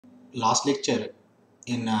last lecture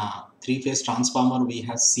in three-phase transformer, we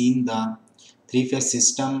have seen the three-phase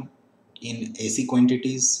system in AC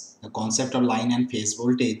quantities, the concept of line and phase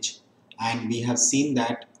voltage, and we have seen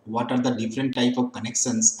that what are the different type of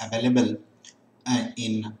connections available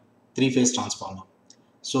in three-phase transformer.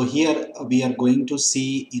 So here we are going to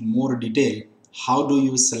see in more detail how do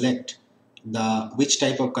you select the which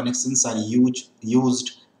type of connections are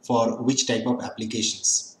used for which type of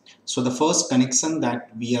applications. So the first connection that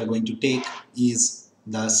we are going to take is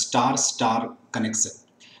the star-star connection.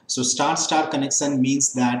 So star-star connection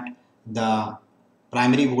means that the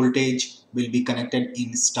primary voltage will be connected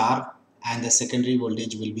in star and the secondary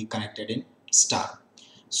voltage will be connected in star.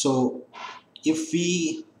 So if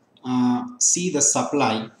we see the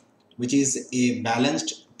supply, which is a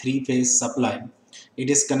balanced three-phase supply, it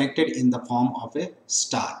is connected in the form of a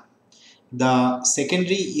star. The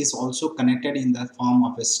secondary is also connected in the form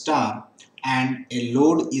of a star, and a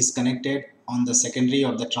load is connected on the secondary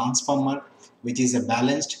of the transformer, which is a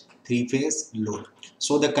balanced three-phase load.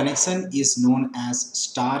 So the connection is known as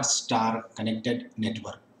star-star connected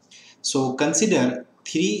network. So consider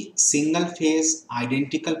three single-phase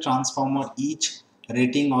identical transformer, each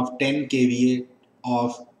rating of 10 kVA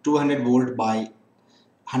of 200 volt by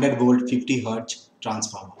 100 volt 50 Hz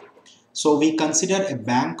transformer. So we consider a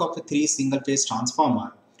bank of a three single-phase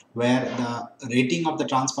transformer where the rating of the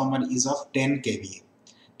transformer is of 10 kVA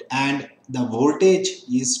and the voltage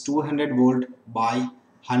is 200 volt by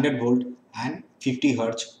 100 volt and 50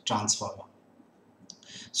 Hz transformer.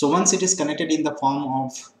 So once it is connected in the form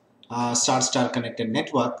of star-star connected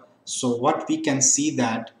network, so what we can see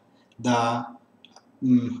that the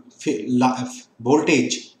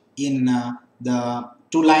voltage in the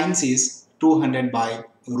two lines is 200 by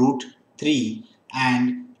root 3,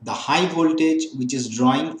 and the high voltage which is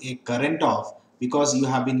drawing a current of, because you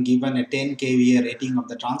have been given a 10 kVA rating of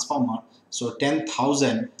the transformer, so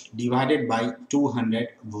 10,000 divided by 200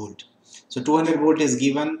 volt. So 200 volt is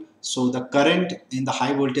given, so the current in the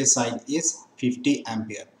high voltage side is 50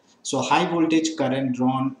 ampere. So high voltage current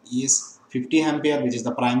drawn is 50 ampere, which is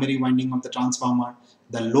the primary winding of the transformer.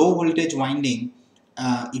 The low voltage winding,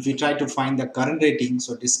 if we try to find the current rating,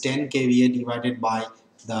 so it is 10 kVA divided by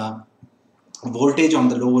the voltage on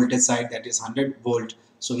the low voltage side, that is 100 volt.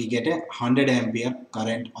 So we get a 100 ampere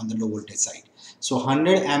current on the low voltage side. So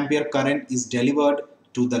 100 ampere current is delivered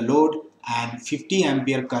to the load and 50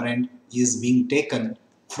 ampere current is being taken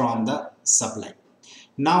from the supply.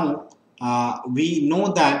 Now we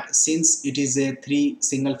know that since it is a three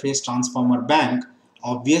single phase transformer bank,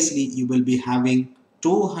 obviously you will be having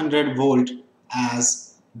 200 volt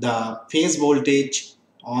as the phase voltage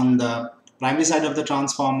on the primary side of the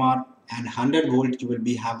transformer and 100 volt you will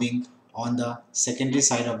be having on the secondary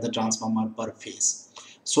side of the transformer per phase.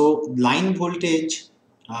 So line voltage,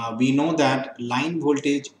 we know that line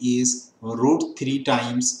voltage is root 3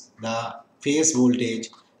 times the phase voltage,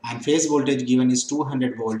 and phase voltage given is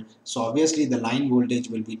 200 volt. So obviously the line voltage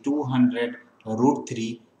will be 200 root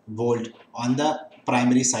 3 volt on the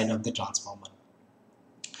primary side of the transformer.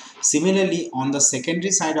 Similarly, on the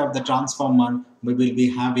secondary side of the transformer, we will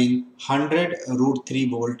be having 100 root 3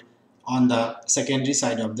 volt on the secondary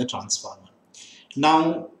side of the transformer.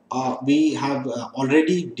 Now we have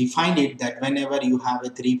already defined it that whenever you have a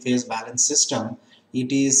three-phase balance system,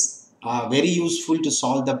 it is very useful to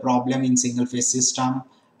solve the problem in single-phase system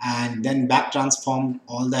and then back transform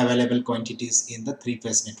all the available quantities in the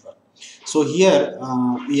three-phase network. So here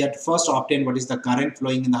we had first obtain what is the current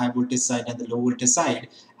flowing in the high voltage side and the low voltage side,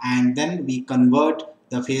 and then we convert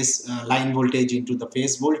the phase line voltage into the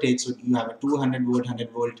phase voltage. So you have a 200 volt 100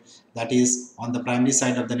 volt that is on the primary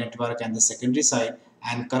side of the network and the secondary side,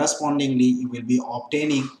 and correspondingly you will be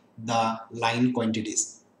obtaining the line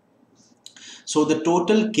quantities. So the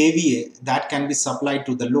total kVA that can be supplied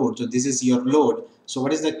to the load, so this is your load. So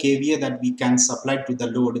what is the kVA that we can supply to the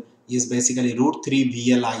load is basically root 3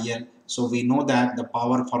 VLIL. So we know that the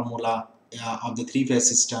power formula of the three-phase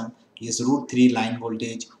system is root 3 line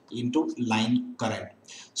voltage into line current.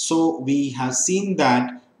 So we have seen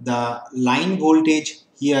that the line voltage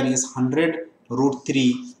here is 100 root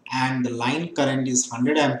 3 and the line current is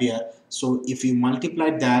 100 ampere. So if you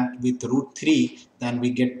multiply that with root 3, then we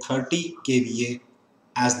get 30 kVA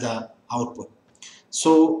as the output.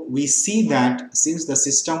 So we see that since the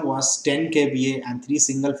system was 10 kVA and 3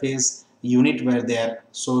 single phase unit were there,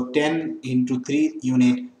 so 10 into 3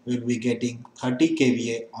 unit will be getting 30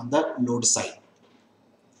 kVA on the load side.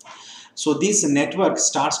 So this network,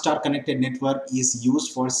 star-star connected network, is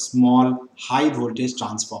used for small high voltage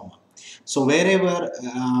transformer. So wherever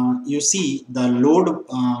you see the load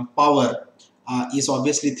power is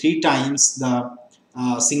obviously 3 times the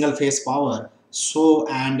single phase power. So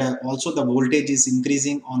and also the voltage is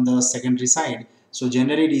increasing on the secondary side. So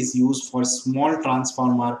generally it is used for small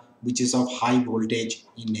transformer which is of high voltage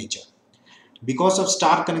in nature. Because of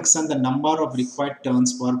star connection, the number of required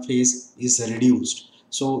turns per phase is reduced.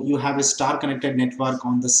 So you have a star connected network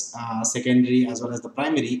on the secondary as well as the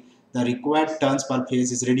primary. The required turns per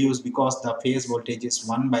phase is reduced because the phase voltage is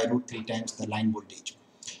 1 by root 3 times the line voltage.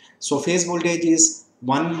 So phase voltage is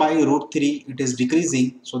 1 by root 3, it is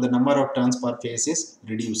decreasing, so the number of turns per phase is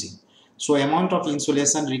reducing. So amount of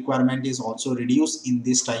insulation requirement is also reduced in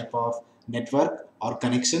this type of network or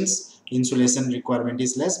connections. Insulation requirement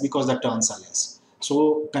is less because the turns are less.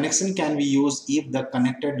 So connection can be used if the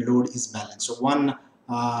connected load is balanced. So one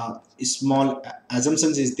small assumption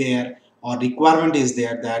is there or requirement is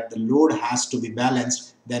there that the load has to be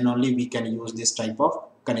balanced, then only we can use this type of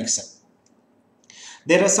connection.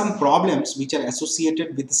 There are some problems which are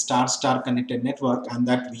associated with star-star connected network and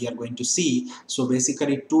that we are going to see. So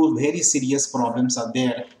basically two very serious problems are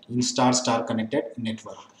there in star-star connected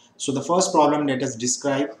network. So the first problem let us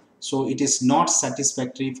describe. So it is not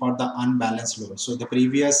satisfactory for the unbalanced load. So the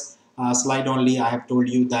previous slide only I have told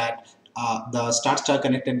you that the star-star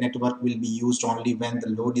connected network will be used only when the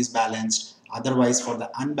load is balanced. Otherwise, for the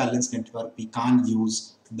unbalanced network, we can't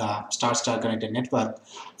use the star-star connected network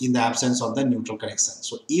in the absence of the neutral connection.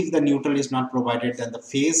 So if the neutral is not provided, then the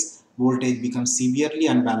phase voltage becomes severely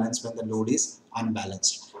unbalanced when the load is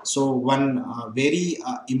unbalanced. So one very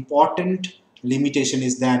important limitation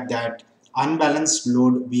is that unbalanced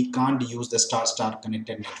load, we can't use the star-star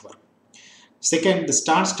connected network. Second, the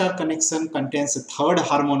star-star connection contains a third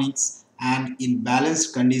harmonics, and in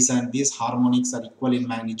balanced condition, these harmonics are equal in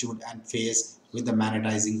magnitude and phase with the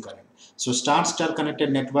magnetizing current. So star-star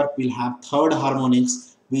connected network will have third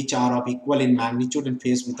harmonics which are of equal in magnitude and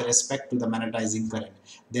phase with respect to the magnetizing current.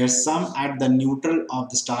 Their sum at the neutral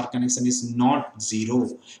of the star connection is not zero.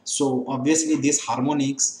 So obviously these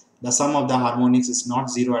harmonics, the sum of the harmonics is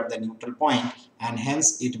not zero at the neutral point, and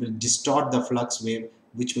hence it will distort the flux wave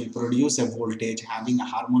which will produce a voltage having a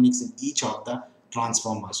harmonics in each of the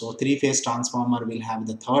transformer. So three-phase transformer will have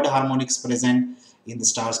the third harmonics present in the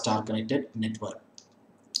star-star connected network.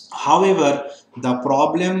 However, the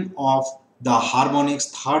problem of the harmonics,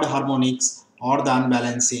 third harmonics or the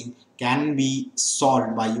unbalancing can be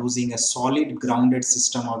solved by using a solid grounded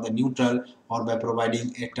system of the neutral or by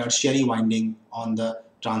providing a tertiary winding on the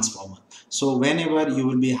transformer. So whenever you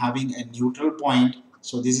will be having a neutral point,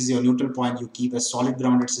 so this is your neutral point, you keep a solid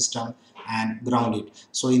grounded system and ground it.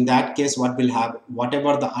 So in that case, what will have,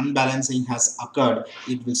 whatever the unbalancing has occurred,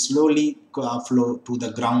 it will slowly flow to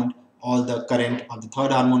the ground. All the current of the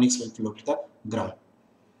third harmonics will flow to the ground.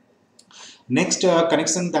 Next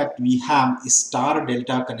connection that we have is star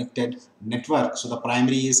delta connected network. So the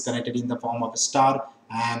primary is connected in the form of a star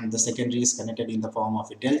and the secondary is connected in the form of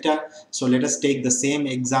a delta. So let us take the same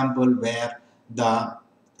example where the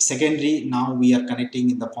secondary now we are connecting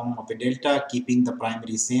in the form of a delta, keeping the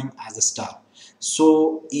primary same as a star.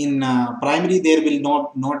 So in primary there will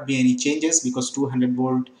not be any changes because 200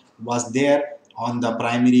 volt was there on the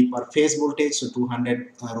primary per phase voltage. So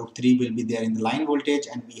 200 root 3 will be there in the line voltage,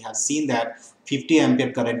 and we have seen that 50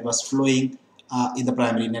 ampere current was flowing in the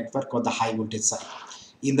primary network or the high voltage side.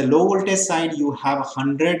 In the low voltage side you have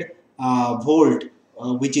 100 volt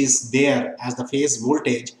which is there as the phase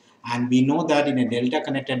voltage, and we know that in a delta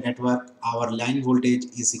connected network our line voltage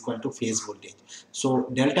is equal to phase voltage. So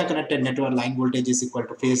delta connected network line voltage is equal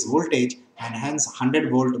to phase voltage, and hence 100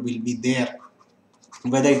 volt will be there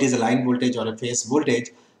whether it is a line voltage or a phase voltage.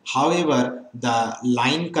 However, the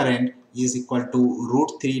line current is equal to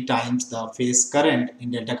root 3 times the phase current in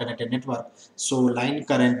delta connected network. So line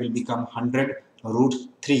current will become 100 root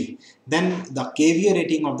 3. Then the kVA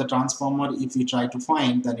rating of the transformer, if we try to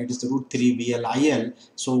find, then it is root 3 VLIL.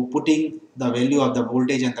 So putting the value of the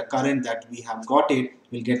voltage and the current that we have got, it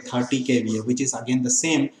will get 30 kVA, which is again the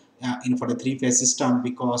same for the three-phase system,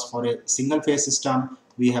 because for a single phase system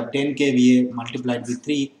we have 10 kVA multiplied with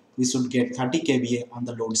 3, we should get 30 kVA on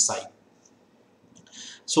the load side.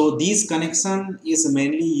 So this connection is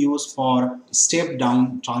mainly used for step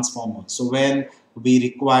down transformer. So when we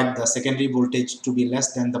require the secondary voltage to be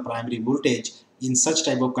less than the primary voltage, in such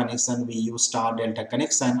type of connection we use star delta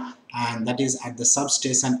connection, and that is at the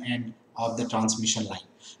substation end of the transmission line.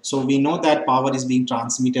 So we know that power is being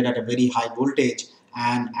transmitted at a very high voltage,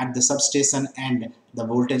 and at the substation end the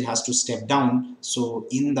voltage has to step down. So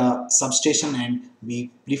in the substation end we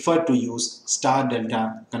prefer to use star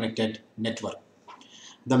delta connected network.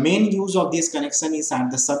 The main use of this connection is at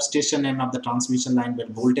the substation end of the transmission line where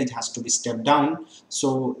voltage has to be stepped down.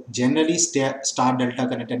 So generally star delta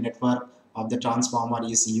connected network of the transformer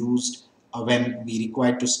is used when we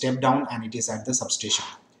require to step down and it is at the substation.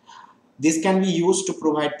 This can be used to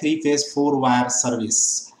provide three-phase four-wire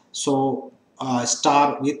service. So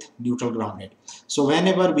star with neutral grounded. So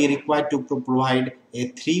whenever we require to provide a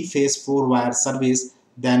three-phase four-wire service,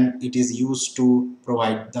 then it is used to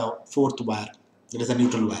provide the fourth wire, that is a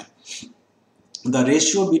neutral wire. The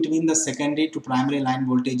ratio between the secondary to primary line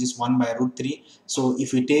voltage is 1 by root 3. So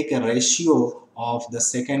if we take a ratio of the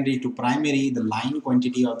secondary to primary, the line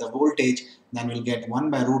quantity of the voltage, then we'll get 1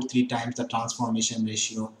 by root 3 times the transformation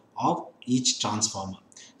ratio of each transformer.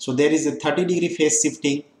 So there is a 30-degree phase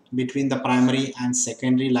shifting between the primary and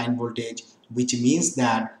secondary line voltage, which means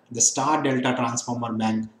that the star delta transformer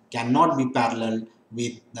bank cannot be parallel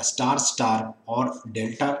with the star star or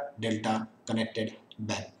delta delta connected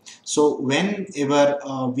bank. So whenever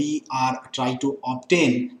we are trying to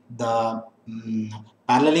obtain the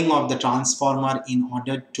paralleling of the transformer in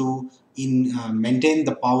order to maintain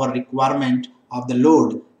the power requirement of the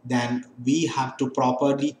load, then we have to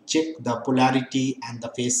properly check the polarity and the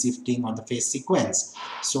phase shifting or the phase sequence.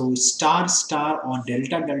 So star star or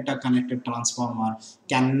delta delta connected transformer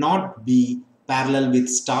cannot be parallel with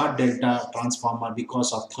star delta transformer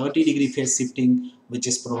because of 30-degree phase shifting which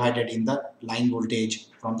is provided in the line voltage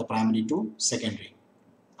from the primary to secondary.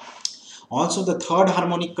 Also, the third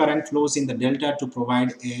harmonic current flows in the delta to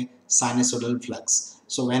provide a sinusoidal flux.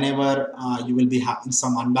 So whenever you will be having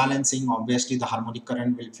some unbalancing, obviously the harmonic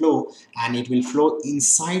current will flow and it will flow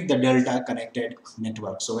inside the delta connected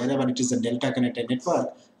network. So wherever it is a delta connected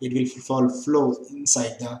network, it will flow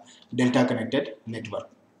inside the delta connected network.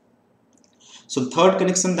 So the third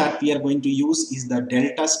connection that we are going to use is the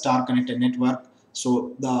delta star connected network.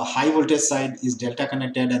 So the high voltage side is delta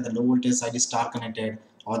connected and the low voltage side is star connected,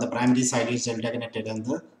 or the primary side is delta connected and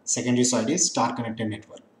the secondary side is star connected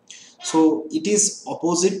network. So it is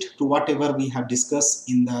opposite to whatever we have discussed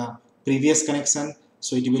in the previous connection.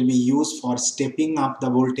 So it will be used for stepping up the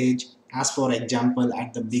voltage, as for example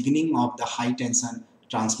at the beginning of the high tension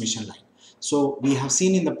transmission line. So we have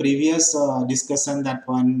seen in the previous discussion that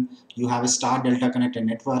when you have a star delta connected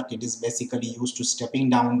network, it is basically used to stepping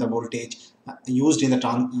down the voltage used in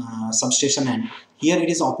the substation end. Here it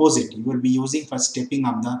is opposite. You will be using for stepping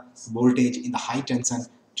up the voltage in the high tension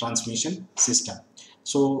transmission system.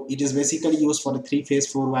 So it is basically used for the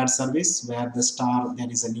three-phase four-wire service where the star there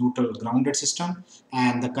is a neutral grounded system,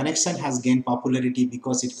 and the connection has gained popularity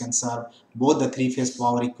because it can serve both the three-phase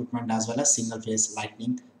power equipment as well as single-phase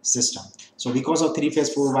lightning system. So because of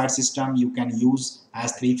three-phase four-wire system, you can use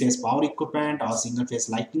as three-phase power equipment or single-phase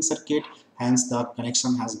lightning circuit. Hence, the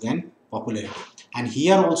connection has gained popularity. And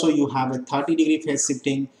here also you have a 30-degree phase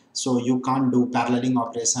shifting. So you can't do paralleling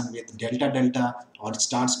operation with delta delta or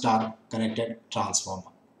star star connected transformer.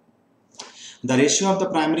 The ratio of the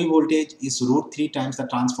primary voltage is root 3 times the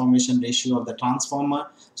transformation ratio of the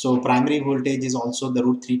transformer. So primary voltage is also the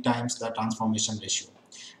root 3 times the transformation ratio.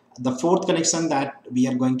 The fourth connection that we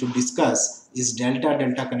are going to discuss is delta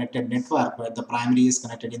delta connected network, where the primary is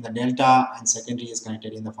connected in the delta and secondary is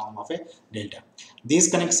connected in the form of a delta.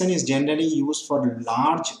 This connection is generally used for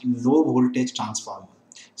large low voltage transformer.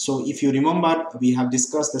 So if you remember, we have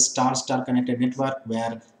discussed the star star connected network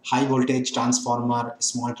where high voltage transformer,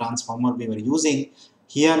 small transformer we were using.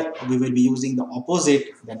 Here we will be using the opposite,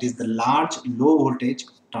 that is the large low voltage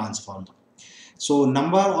transformer. So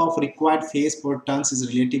number of required phase per turns is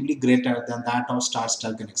relatively greater than that of star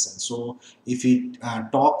star connection. So if we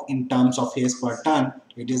talk in terms of phase per turn,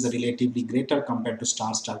 it is relatively greater compared to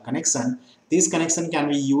star star connection. This connection can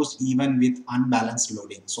be used even with unbalanced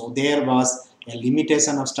loading. So there was a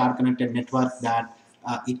limitation of star connected network that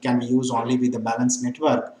it can be used only with the balanced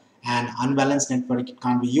network, and unbalanced network it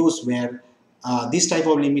can't be used, where this type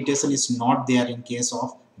of limitation is not there in case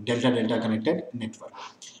of delta delta connected network.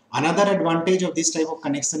 Another advantage of this type of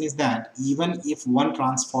connection is that even if one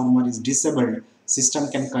transformer is disabled,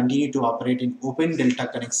 system can continue to operate in open delta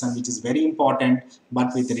connection, which is very important,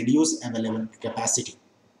 but with reduced available capacity.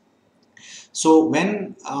 So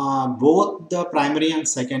when both the primary and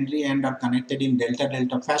secondary end are connected in delta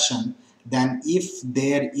delta fashion, then if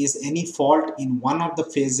there is any fault in one of the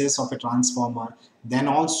phases of a transformer, then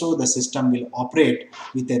also the system will operate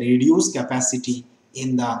with a reduced capacity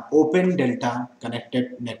in the open delta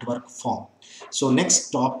connected network form. So next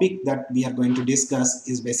topic that we are going to discuss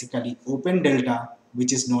is basically open delta,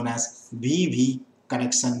 which is known as VV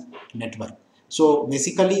connection network. So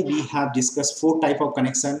basically we have discussed four type of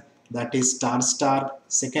connection, that is star star.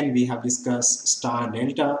 Second, we have discussed star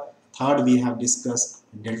delta. Third, we have discussed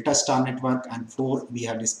delta star network, and fourth, we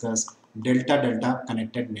have discussed delta delta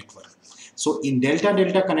connected network. So in delta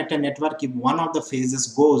delta connected network, if one of the phases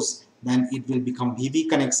goes, then it will become VV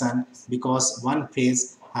connection because one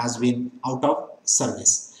phase has been out of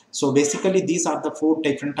service. So basically these are the four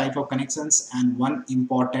different type of connections, and one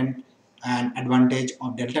important and advantage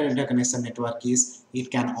of delta-delta connection network is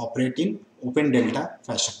it can operate in open delta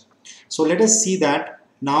fashion. So let us see that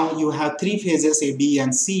now you have three phases A, B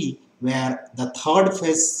and C, where the third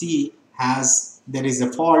phase C there is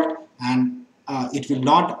a fault, and it will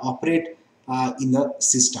not operate in the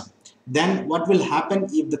system. Then what will happen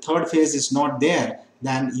if the third phase is not there?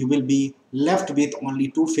 Then you will be left with only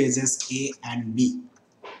two phases A and B.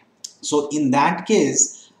 So in that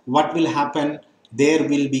case, what will happen? There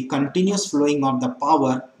will be continuous flowing of the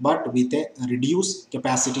power, but with a reduced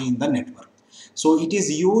capacity in the network. So it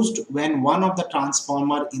is used when one of the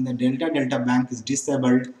transformer in the delta-delta bank is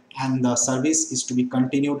disabled and the service is to be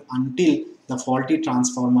continued until the faulty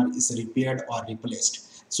transformer is repaired or replaced.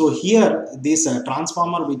 So here this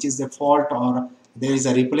transformer which is the fault, or there is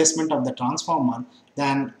a replacement of the transformer,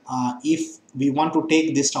 then if we want to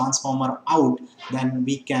take this transformer out, then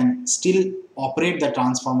we can still operate the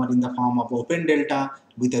transformer in the form of open delta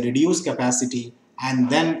with a reduced capacity, and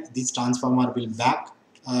then this transformer will back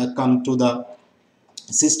come to the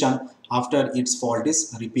system after its fault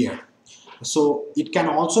is repaired. So it can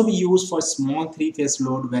also be used for small three-phase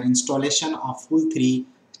load where installation of full three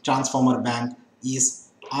transformer bank is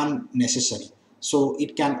unnecessary. So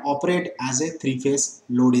it can operate as a three-phase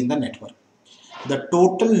load in the network. The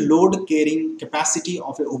total load carrying capacity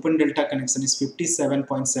of an open delta connection is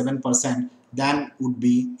 57.7% than would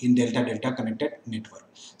be in delta-delta connected network.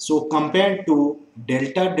 So compared to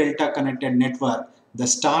delta-delta connected network, the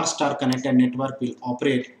star-star connected network will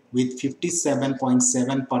operate with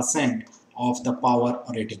 57.7% of the power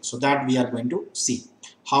rating. So that we are going to see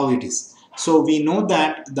how it is. So we know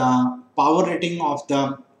that the power rating of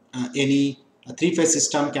the any three-phase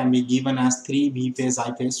system can be given as 3 V phase,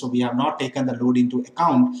 I phase. So we have not taken the load into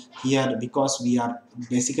account here because we are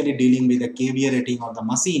basically dealing with the kVA rating of the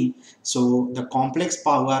machine. So the complex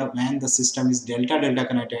power when the system is delta-delta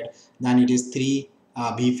connected, then it is 3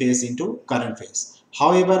 V phase into current phase.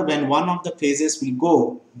 However, when one of the phases will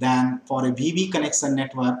go, then for a VV connection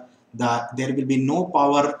network, there will be no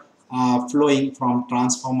power flowing from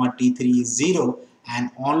transformer T3 is 0, and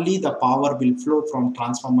only the power will flow from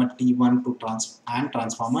transformer T1 to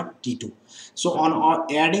transformer T2. So on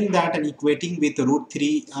adding that and equating with root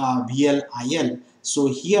 3 VL IL, so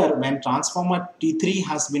here when transformer T3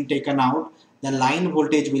 has been taken out, the line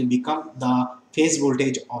voltage will become the phase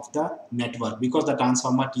voltage of the network because the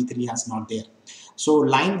transformer T3 has not there. So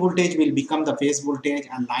line voltage will become the phase voltage,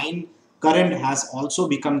 and line current has also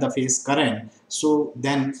become the phase current. So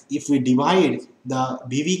then if we divide the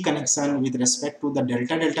VV connection with respect to the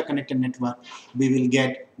delta-delta connected network, we will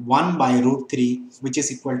get 1 by root 3, which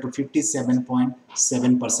is equal to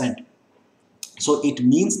 57.7%. So it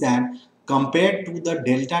means that compared to the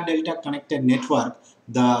delta-delta connected network,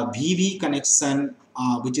 the VV connection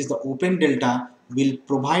which is the open delta will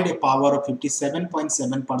provide a power of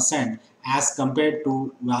 57.7% as compared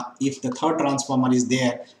to if the third transformer is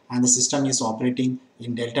there and the system is operating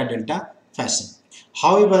in delta-delta fashion.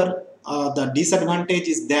 However, the disadvantage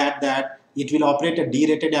is that it will operate a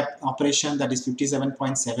derated operation, that is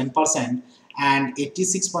 57.7%, and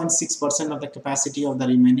 86.6% of the capacity of the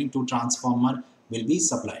remaining two transformer will be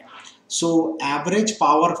supplied. So average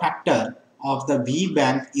power factor of the V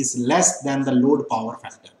bank is less than the load power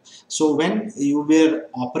factor. So when you were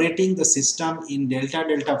operating the system in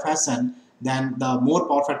delta-delta fashion, then the more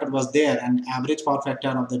power factor was there, and average power factor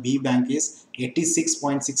of the V bank is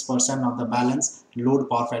 86.6% of the balance load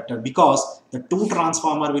power factor, because the two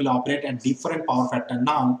transformer will operate at different power factor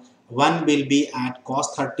now. One will be at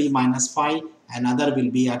cos 30 minus 5, another will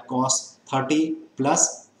be at cos 30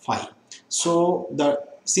 plus 5. So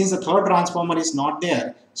since the third transformer is not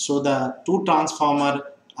there, so the two transformer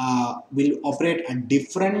will operate at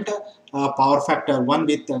different power factor, one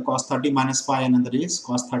with cos 30 minus 5, another is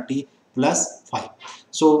cos 30 plus 5.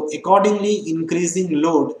 So accordingly, increasing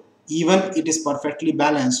load, even it is perfectly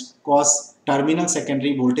balanced, cause terminal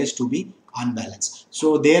secondary voltage to be unbalanced.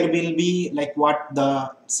 So there will be like what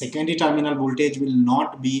the secondary terminal voltage will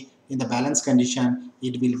not be in the balanced condition,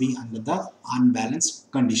 it will be under the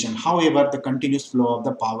unbalanced condition. However, the continuous flow of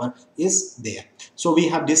the power is there. So we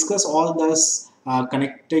have discussed all this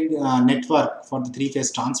connected network for the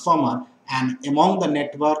three-phase transformer, and among the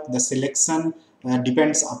network, the selection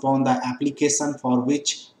depends upon the application for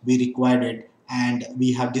which we required it, and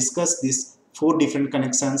we have discussed these 4 different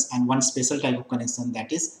connections and one special type of connection,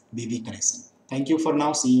 that is VV connection. Thank you for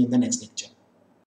now. See you in the next lecture.